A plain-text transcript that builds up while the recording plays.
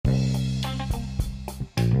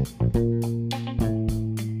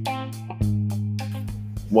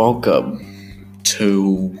Welcome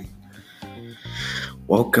to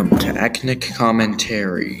Acnic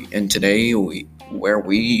Commentary, and today where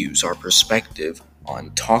we use our perspective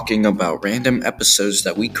on talking about random episodes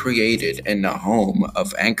that we created in the home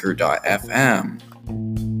of Anchor.fm.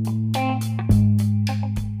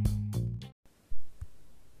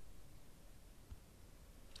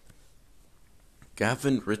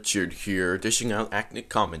 Gavin Richard here, dishing out Acnic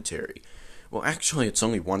Commentary. Well, actually, it's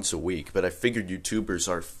only once a week, but I figured YouTubers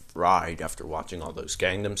are fried after watching all those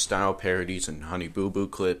Gangnam Style parodies and Honey Boo Boo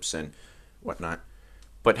clips and whatnot.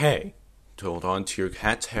 But hey, hold on to your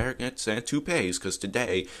hats, hairnets, and toupees, because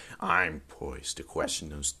today I'm poised to question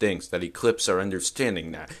those things that eclipse our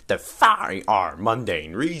understanding, that defy our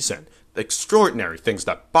mundane reason. The extraordinary things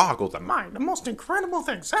that boggle the mind, the most incredible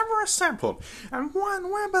things ever assembled, and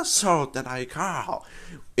one webisode that I call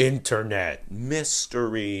Internet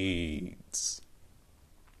Mysteries.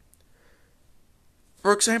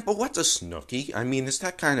 For example, what's a Snooki? I mean, is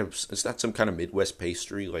that some kind of Midwest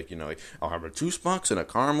pastry? Like I'll have a juice box and a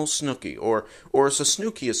caramel Snooki, or is a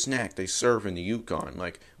Snooki a snack they serve in the Yukon,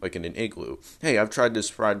 like in an igloo? Hey, I've tried this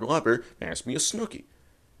fried blubber. Pass me a Snooki.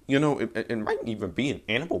 It might even be an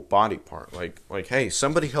animal body part. Like, hey,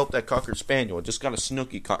 somebody help that Cocker Spaniel. I just got a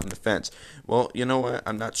Snooki caught in the fence. Well, you know what?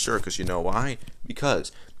 I'm not sure, because you know why?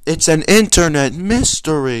 Because it's an internet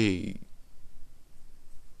mystery.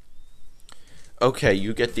 Okay,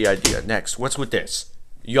 you get the idea. Next, what's with this?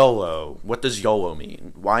 YOLO. What does YOLO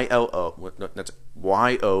mean? Y-L-O. That's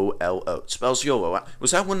Y-O-L-O. It spells YOLO.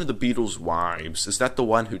 Was that one of the Beatles' wives? Is that the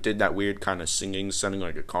one who did that weird kind of singing, sounding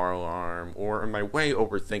like a car alarm? Or am I way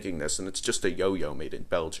overthinking this and it's just a yo-yo made in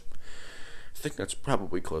Belgium? I think that's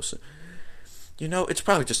probably closer. It's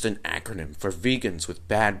probably just an acronym for vegans with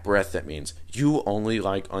bad breath that means you only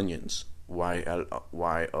like onions.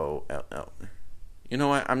 Y-L-Y-O-L-L. You know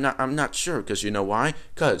what? I'm not sure, because you know why?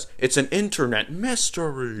 Because it's an internet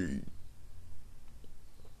mystery.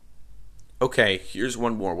 Okay, here's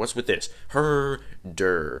one more. What's with this?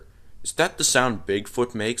 Herder. Is that the sound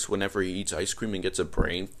Bigfoot makes whenever he eats ice cream and gets a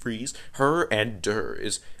brain freeze? Her and der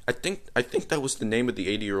is. I think that was the name of the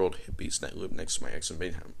 80-year-old hippies that lived next to my ex and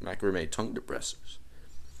made macrame tongue depressors.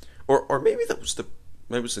 Or maybe that was the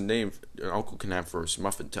name Uncle can have for his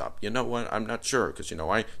muffin top. You know what? I'm not sure, because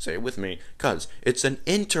why? Say it with me. Because it's an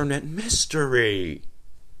internet mystery.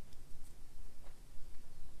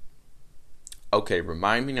 Okay,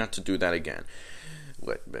 remind me not to do that again.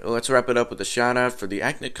 Let's wrap it up with a shout out for the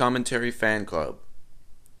Acnic Commentary Fan Club.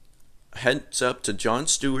 Heads up to Jon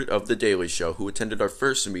Stewart of The Daily Show, who attended our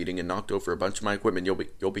first meeting and knocked over a bunch of my equipment.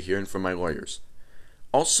 You'll be hearing from my lawyers.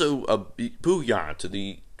 Also, a booyah to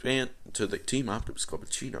the Team Optimus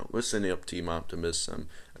Clubbuccino. Listen up, Team Optimus. I'm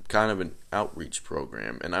kind of an outreach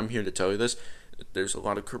program, and I'm here to tell you this. There's a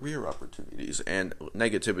lot of career opportunities and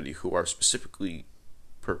negativity who are specifically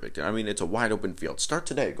perfect. I mean, it's a wide open field. Start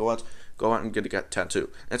today. Go out and get a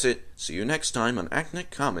tattoo. That's it. See you next time on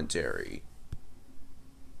Acnic Commentary.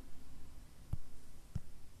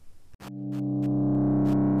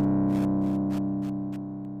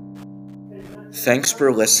 Thanks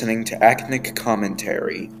for listening to Acnic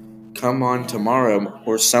Commentary. Come on tomorrow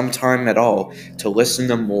or sometime at all to listen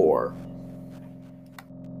to more.